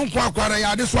enu nko akwara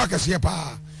ya de so akese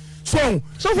pa so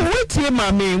for wetie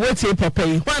mama wetie papa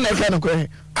yi kwa na fe no kra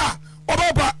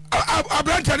oba pa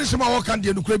abranta ne sema wo kan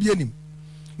de no kra bi anim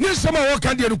ne sema wo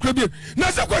kan de no kra bi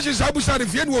na se question sa abusa de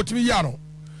fie ne wotumi ya no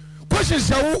question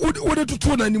sa wo de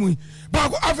tutu na anim ba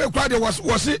afa kra de was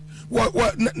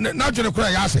na jone kra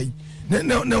ya sai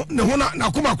ne hona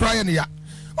na kuma kra ya ne ya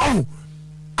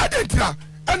adentra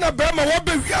ana ba ma wo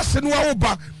be wiase no wo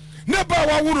ba ne ba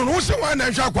wa wo no wo se wa na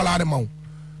hwa akwala ne ma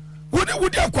wo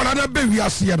de akwala na be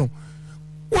wiase ye no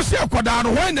wo se akwada no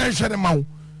wo na hwa ne ma wo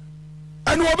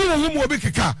ene wo be wo mu obi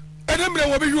keka ene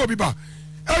mre wo be hwi obi ba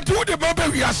enti wo de ba be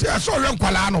wiase aso hwe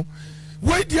akwala no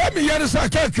wo di ami yare sa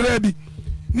ka kra bi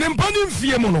ne mpani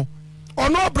mfie mu no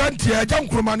ono brantie agya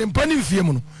nkroma ne mpani mfie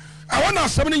mu no awona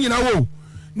asem ne nyina wo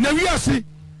na wiase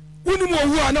wonu wo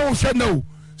wu ana wo hwe na wo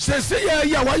sese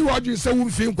ya wayi waju se wo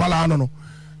mfie nkwala no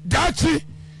dachi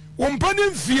wo mpani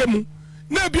mfie mu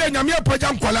na bia nyame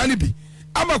apagya nkwala ne bi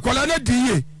ama kwala na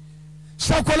diye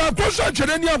sa kwala ko so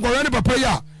twere ni ankwala ne papa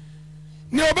ya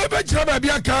ne obebe kira ba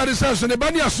bia kaare se so ne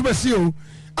ba ne asomasi o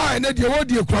na die wo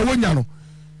die kwa wonya no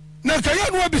na kaya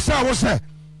no obisa wo se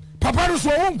papa no so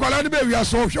wo nkwala ne ba wi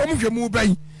aso hwe mo hwe mu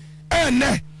ban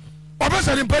ne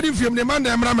obesa ne mpani mfie mu ne man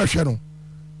na emra mahwe no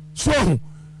so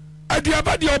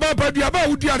aduaba de oba pa aduaba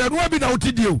wudi ara no abi na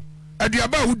wotidi o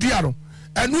aduaba wudi ara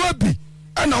eno abi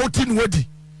na woti no wadi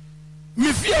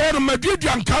me fie ho no maduadu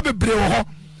anka bebre wo ho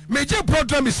meje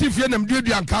program sifie na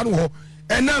maduadu anka no ho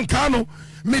ena anka no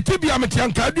metibia meti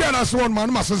anka aduana na so won ma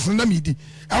no masesen na medi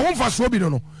ehon fa so bi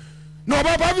no no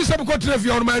oba pa bi se ko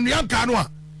trafia on ma anu anka no a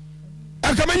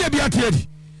akamanya bi atiedi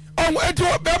on eto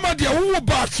be ma de wo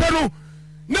ba hwe no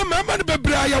na mama no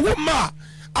bebre aya wo ma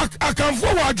akanfo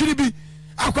wa adwiri bi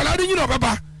akwala ni nyina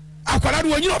obeba akwala ni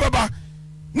nyina obeba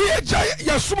ni eja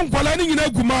ya sum nkwala ni nyina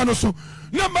guma no so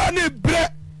na ma na bre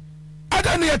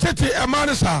ada na yetete e ma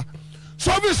ne sa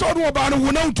so bi so no oba no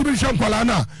wo na utumi hwe nkwala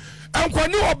na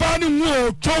ankwani oba ni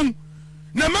wu ton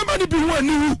na mama ni bi hu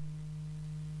ani wu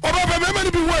oba ba mama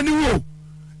ni bi hu ani wu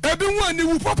ebi hu ani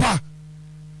wu papa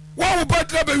wa wo ba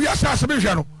dra ba wiase asebe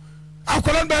hwe no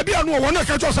akwala ba bia no wo na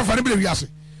ka cho safari bi wiase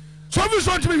so bi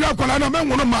so ntimi hwe akwala na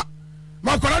menwo no ma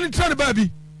akwala ni tire ba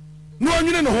bi no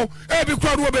anwene no ho bi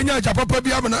kwa no obenya aja papa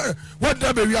bi amana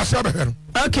wadda ba wiase abehwe no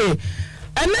okay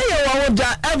ene ye wa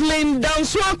woda Evelyn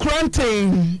Dansua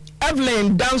Cranton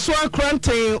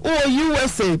o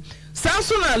USA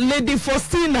Sansuna Lady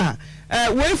Faustina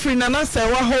we free nana se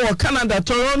wa ho Canada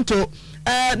Toronto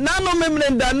nano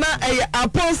memrenda na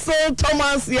Apostle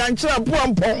Thomas Yanchira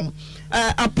Pompom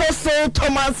Apostle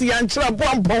Thomas Yanchira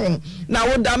Pompom na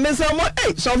woda mesamo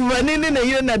so vani ni ne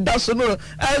yire na daso no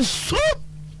so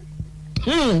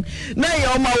na ye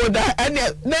oma woda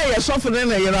na ye sofo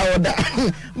na ye woda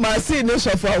ma si ne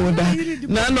sofo woda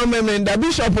na no memrenda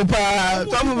bishop pa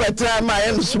to betra ma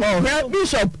ye small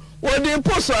bishop wodi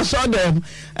poso asodem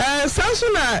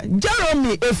Sansuna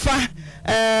Jeremy Efa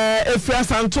Efra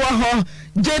Santoa ho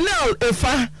Janelle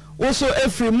Efa also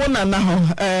Efri Mona na ho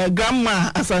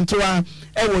grandma Asantoa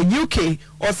ewo UK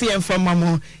osi enfama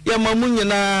mo ya mamu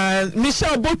nyina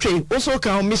Michelle Botwe also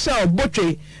kan Michelle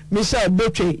Botwe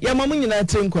ya mamu nyina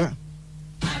tenkwa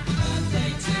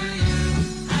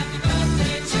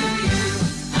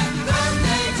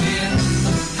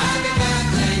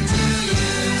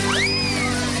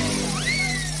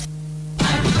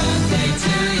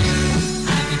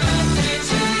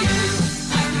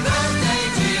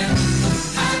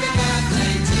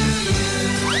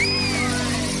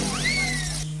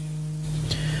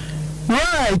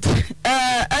right.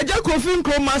 Eja Kofi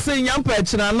Nkrumah say nyampa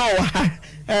echina no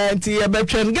wa. Ti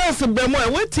ebetwen girls bemo e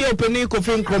wetie openi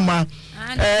Kofi Nkrumah.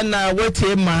 Na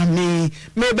wetie ma me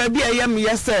baby ayam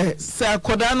yese se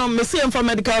akoda no me see for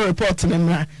medical report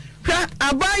nemra. Hwa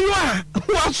abayo a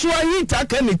waso ayi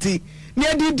takaniti. Ne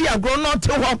didi agro no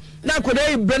te ho na akoda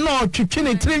ibe no twetwe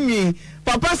ne trinwi.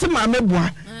 Papa se ma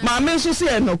meboa. Ma me nso se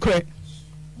enokre.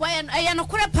 Boy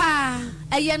enokre pa.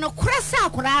 Enokre sa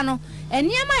akora no.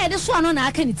 Eniema yede so ano na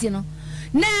akaniti no.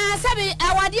 Na sabi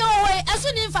awade owe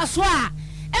aso ni mfaso a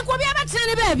enko bia betene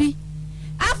ne baabi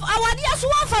awade aso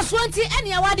mfaso nti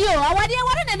ene awade o awade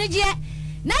na neje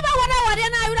na ba wona awade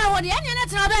na awura awade ene ne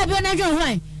tena baabi na dwo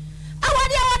hwan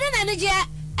awade na neje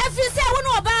afi se wo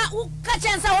no oba ka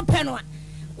chensa wo pe no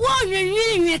wo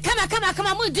nwenwi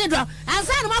kama mu dido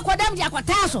ansa no makodam di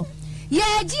akwata so ye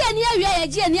ji ani awia ye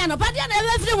ji ani ano pade na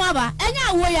ebe firi mu aba enya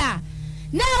awo ya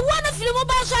na wo no firi mu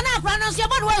ba so na akra no so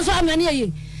ebo no so amane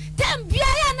ye Tempia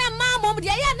na mamom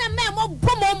dia ya na memo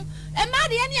bomom e ma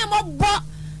de ya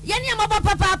ni mo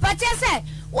papa chese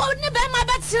wo ni be ma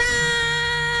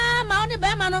betra ma oni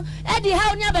be ma no e di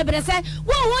ha oni abebre se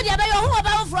wo dia be yo ho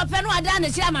ba fro pe no ada na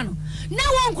chia ma no na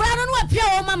wo nkura no apia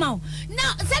wo mama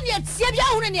na se ne tie bia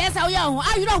ho ne esa wo ya ho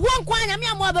ayuro ho nkwa nya me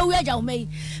amo ba wi agya wo mai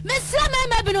me sra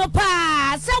ma bi no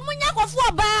pa se munya kofo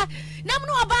oba na mu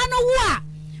no oba no wo a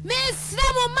me sra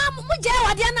mo mam mu je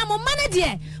wade na mo mane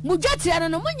de mu dwatire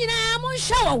no mu nyina mu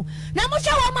hwawo na mu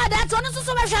hwawo ma da to no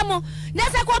so be hwa mo na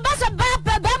se ko ba se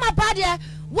ba ma pa de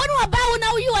wonu oba wo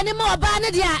na wo yi woni ma oba ne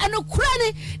de a eno kura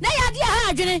ni na ya de ha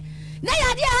adwene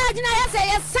ya se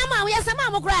ya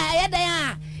sama mo kura ya dan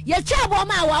a ya twa bo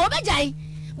ma wa wo be jai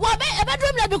wo be e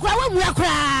bedrum na bi kura wo mu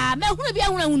akura me hunu bi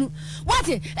ahunu what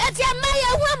eti ma ya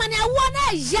hunu ma na wo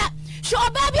na ya so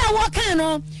oba bi a wo kan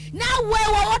no na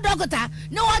wo doctor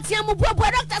na wo tia mu bobo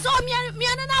doctor so mi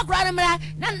na akura ne mra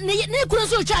na ne kuro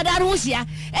so twa da ho hia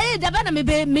da ba na me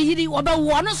yiri wo be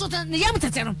wo no so ne yam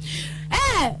tete no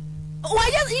wa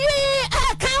yi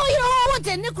kan yo wo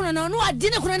te ne kuro no adi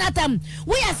ne kuro na tam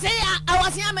wo ya say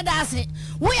awase amedase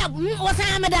wo ya wo say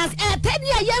amedase tedi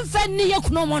ya yemfa ni ye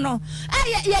kuno mo no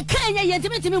ye kan ye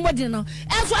timi modi no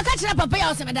so aka kire papa ya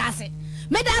wo say medase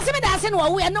no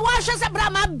wo ya no wa hwe se bra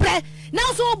ma bre na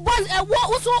so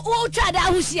wo so twa da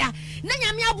ahosia na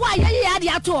nyame abo a ye ade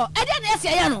ato e de na ese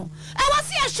ye no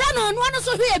awase ye hwe no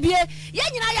so hwe bie ye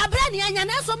nyina ya bra ne anya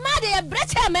na so ma de ye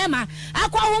breche mema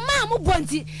akwa wo ma mu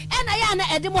bonti e na ya na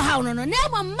ede mo hawo no na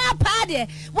mo ma pa de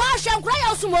wo hwe nkura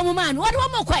ya so mo ma no wo de wo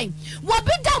mo kwai wo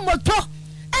bi da moto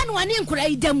ene wani nkura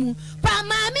idamu pa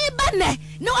ma mi ba ne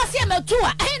na wo se metu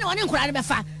a na wani nkura ne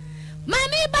befa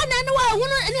Mami bana no wa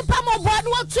hunu ni pa mo bo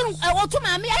no wotu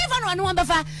mami ayi fa no no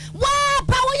befa wa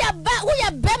pa wo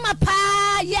ya be ma pa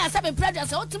ya sabe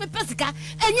prejudice o tumi pesika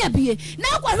enya bie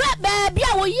na kwa hwe ba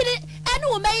bia wo yiri ene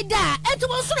wo meida etu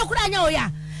mo suro kura anya o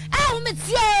ya a wo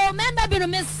metio member bi no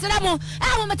mesra mo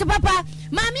a wo mete papa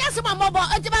mami asema mo bo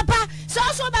eti papa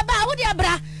so baba wo dia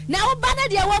bra na wo bana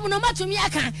dia wo mu no matumi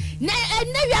aka na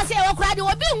wiase wo kura de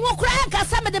wo bi nwo kura aka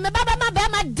sabe de me baba ma ba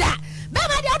ma da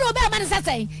Bama dia do be man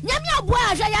sasai nyame aboa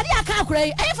ahwa yade aka akura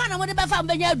yi fa na mo de be fa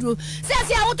mbanya duro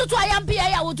sese a wotutu ayampe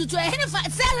ya wotutu hene fa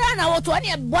sese na wotu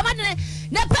ne bo ma ne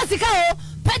na pesika o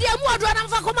pede mu odo na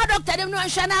mfa koma doctor dem no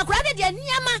hwa na akura de dia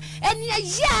niama ene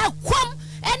ya kwam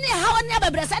ene ha woni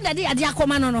ababresa de de yade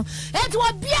akoma no no enti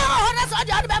obia ho na so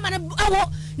de be man awo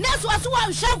na so wa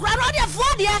hwa akura no de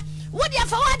fo de Would you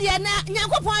forward the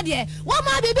Yankopon dear? One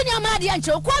more baby, your mother, and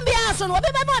so come be asked on what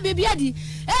baby adi.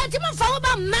 And Timon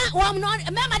Fawba, one not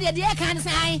a mamma, dear, can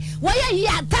say, why are you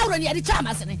at town near the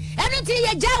Chamas? And until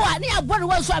you Jawa near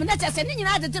Bordeaux, so I'm not just sending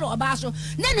out the Tiro Basso,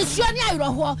 then it's your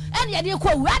Nairo, and yet you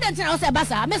call Radon House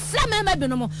Bassa, Miss Sam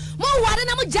Mabinomo, more water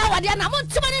than Jawa, and I'm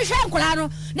too many Shankurano,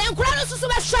 then Kurano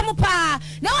Suba Shamupa,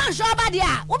 no one sure about the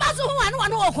Ubasu,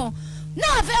 one walk. No,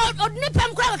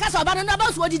 Nipam Cracas or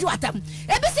Banabas, what did you at them?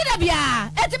 Ebisibia,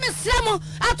 Etimisamo,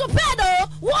 Atopedo,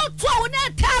 what to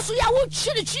net tasu ya would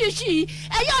chi,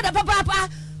 a yard of papa.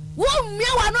 Woo, me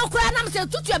one no cry, I'm saying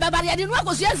to your baby, I didn't work,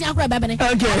 yes, young baby.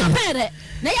 Okay,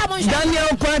 Daniel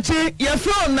Quachi, your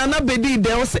phone, Nana Bedi,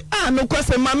 they'll say, no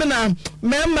question, Mamma,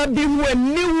 member be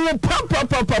when new papa,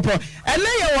 and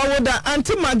then you would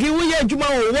Auntie Maggie, we are Juma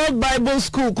World Bible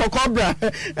School, Cocobra,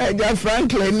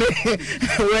 Franklin,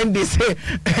 when they say,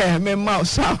 me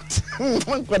mouse out.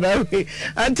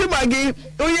 Auntie Maggie,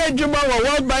 we are Juma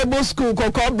World Bible School,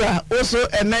 Cocobra, also,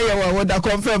 and then you would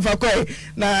confirm for Kyei.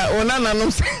 Now, Onana no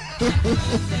say.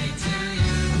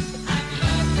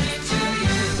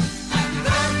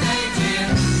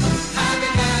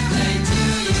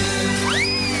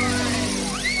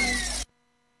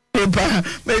 nipa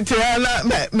metiana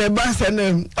me basa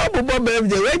no obobo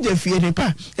be weje fie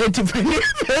nipa etipani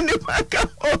nipa ka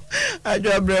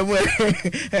ajo abremo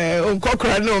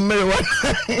onkokra no mere wa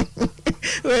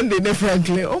when they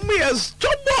differently me as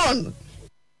stubborn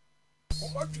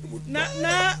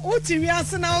na uti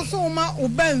wiase na so ma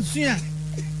obansu a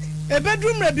e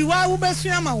bedroom rabi wa wo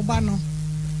besu ama wo ba no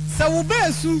se wo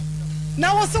besu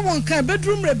na wo se won kan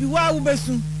bedroom rabi wa wo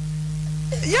besu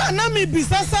ya na me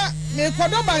bisasa me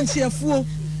kodo banche afuo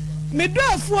me do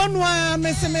afuo no a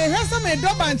me se me hwesa me do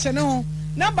banche ne ho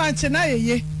na banche na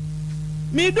yeye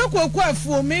me do koku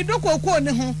afuo me do koku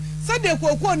ne ho se de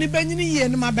koku ni banyini ye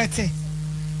ne mabete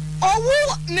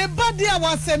owu ne body a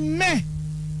wase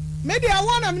me de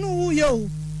awona me no yo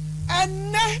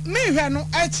enne me hwe no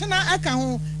echina aka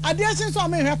ho ade achi so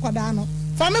me hwe koda no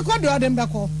fa me kodo odem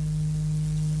beko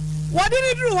wodi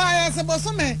ni duru ha ya se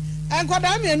boso me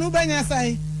enkoda me anu banya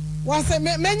sai wase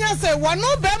menya say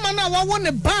wono be ma na wo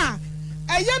ne ba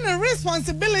eye ne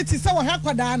responsibility se wo hwe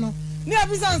koda no ni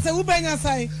abisan se wo banya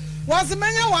sai wase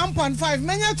menya 1.5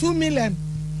 menya 2 million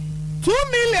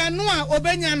no a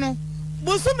obenya no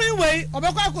boso me wei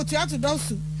obekwa akotu ato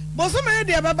dosu boso me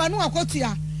de baba no akotu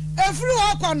a efiri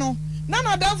ho kọ no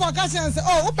na dem for catch and say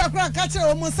oh upekra catch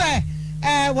o mu say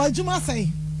wajuma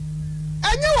say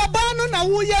enye wo ba no na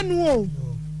wo ye nu o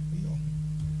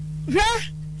hwe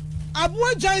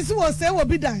abuo joinsi wo say wo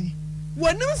bidan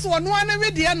wonim so no ana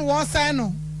we de no wo say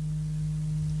no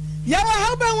ya wa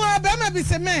ha ba wo ba ma bi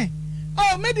se me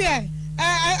oh me de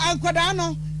ankoda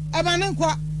no e ba ne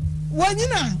nkwa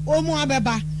wonyina o mu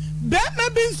abeba be ma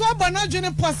bi nso abona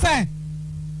dwene pose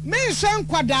me hwe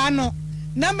nkwada no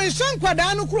na me hwe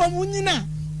nkwada no kro mu nyina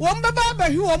wo mbaba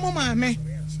abahwi wo mu maame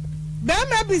be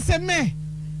ma bi se me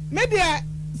de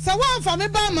se wa fa me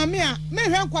ba ma me a me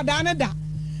hwe nkwada no da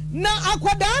na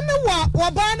akwada no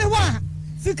wo ba ne wa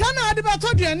sika na ade ba to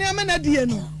duane ame na die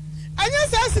no anya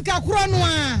sa sika kro no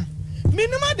a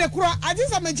minima de kro age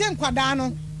sa me je nkwada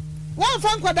no wa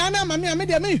fa nkwada no ma me a me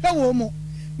de me hwe wo mu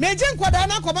me je nkwada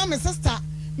no akoma me sister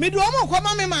me do mo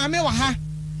koma me maame wa ha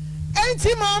enti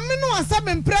maame no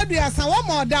asabe mpredua sa wo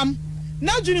modam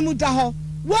na dwuni mu da ho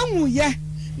wanwu ye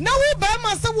na wo ba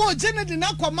ma se wo je ne de na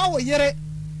koma wo yere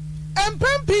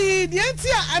empempi de enti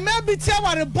a ama bi tia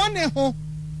ware bone ho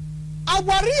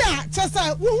aware a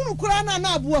chesa wo hunu kura na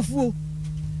na abuafuo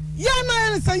ya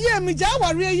na se ye mi ja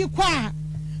aware yi kwa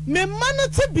me mano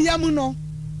te bia mu no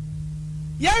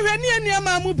ya hwe ne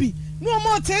anuama mu bi no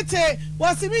mo tete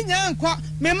wasimi nya nkwa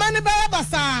me mane ba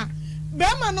basa be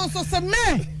ma no so se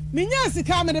me minya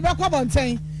sika me de be kwa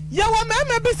bonten ye wo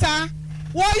me bisa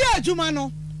wo ye adwuma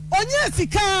no onye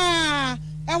sika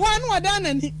e ho anu oda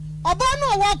nani oba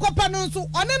no wo akopa no nso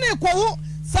one ne kwowo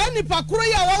sa nipa kro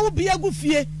ya wo bi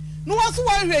agufie no wo so wo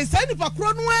hwe sa nipa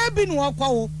kro no abi no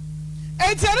akwawo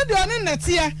etiare de one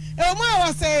nete e mo a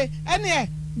wo se ene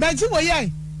baji wo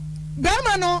ye be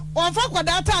ma no wo fa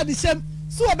kwada ta de hyem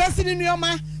so obesi ni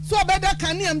nuoma so obeda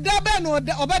kanem da be no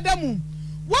obeda mu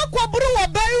wakoburu wo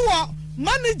bai wo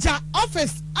manager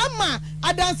office ama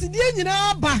adansidie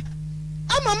nyina ba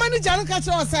ama manager no ka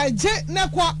che o sai je ne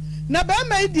kwa na ba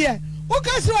mai die wo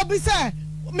ka che obi sai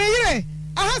me yire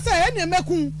aha sai ene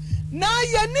mekun na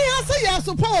ye ni ha sai ya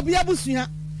so pa obi abusua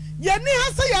ye ni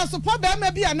ha sai ya so pa ba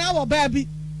ma bi ana wo ba bi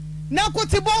na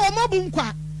kotibo wo mabu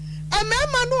nkwa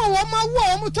amema no wo ma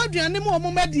wo mo toduane mo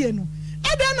mo madie no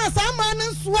ada na sama ne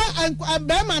nsoa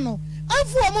abema no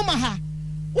afu wo ma ha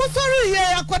wo sori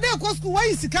ye akode ko school wa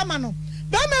isika ma no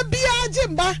ba ma bia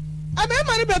jimba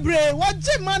abema ne bebre wo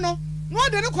jimma no no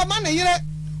de ne koma ne yire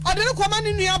ode ne koma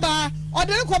ne nuaba ode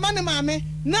ne koma ne maame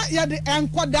na ye de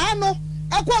enkoda no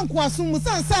akwanko asum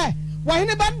sansa wo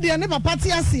hene ba de ne papa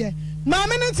ti ase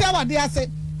maame ne ti awade ase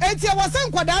enti wo san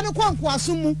enkoda ne kwanko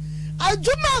asum mu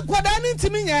adwuma enkoda ne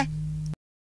ntimi nye